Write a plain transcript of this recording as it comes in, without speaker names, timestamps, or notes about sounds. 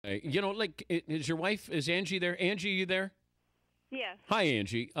Is your wife, is Angie there? Angie, you there? Yes. Hi,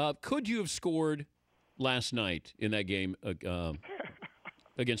 Angie. Could you have scored last night in that game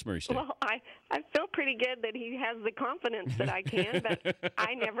against Murray State? Well, I feel pretty good that he has the confidence that I can, but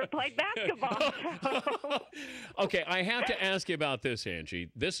I never played basketball. So. Okay, I have to ask you about this, Angie.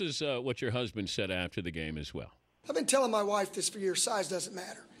 This is what your husband said after the game as well. I've been telling my wife this for years, size doesn't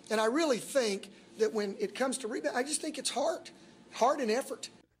matter. And I really think that when it comes to rebound, I just think it's heart and effort.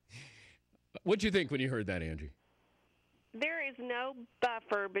 What'd you think when you heard that, Angie? There is no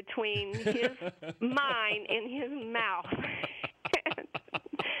buffer between his mind and his mouth.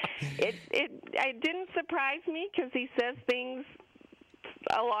 It didn't surprise me because he says things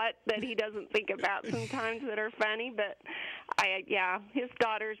a lot that he doesn't think about sometimes that are funny, but his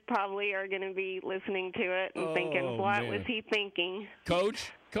daughters probably are going to be listening to it and thinking, what was he thinking?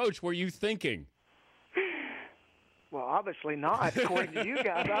 Coach, were you thinking? Well, obviously not. According to you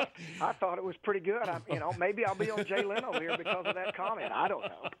guys, I thought it was pretty good. Maybe I'll be on Jay Leno here because of that comment. I don't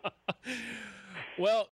know. Well,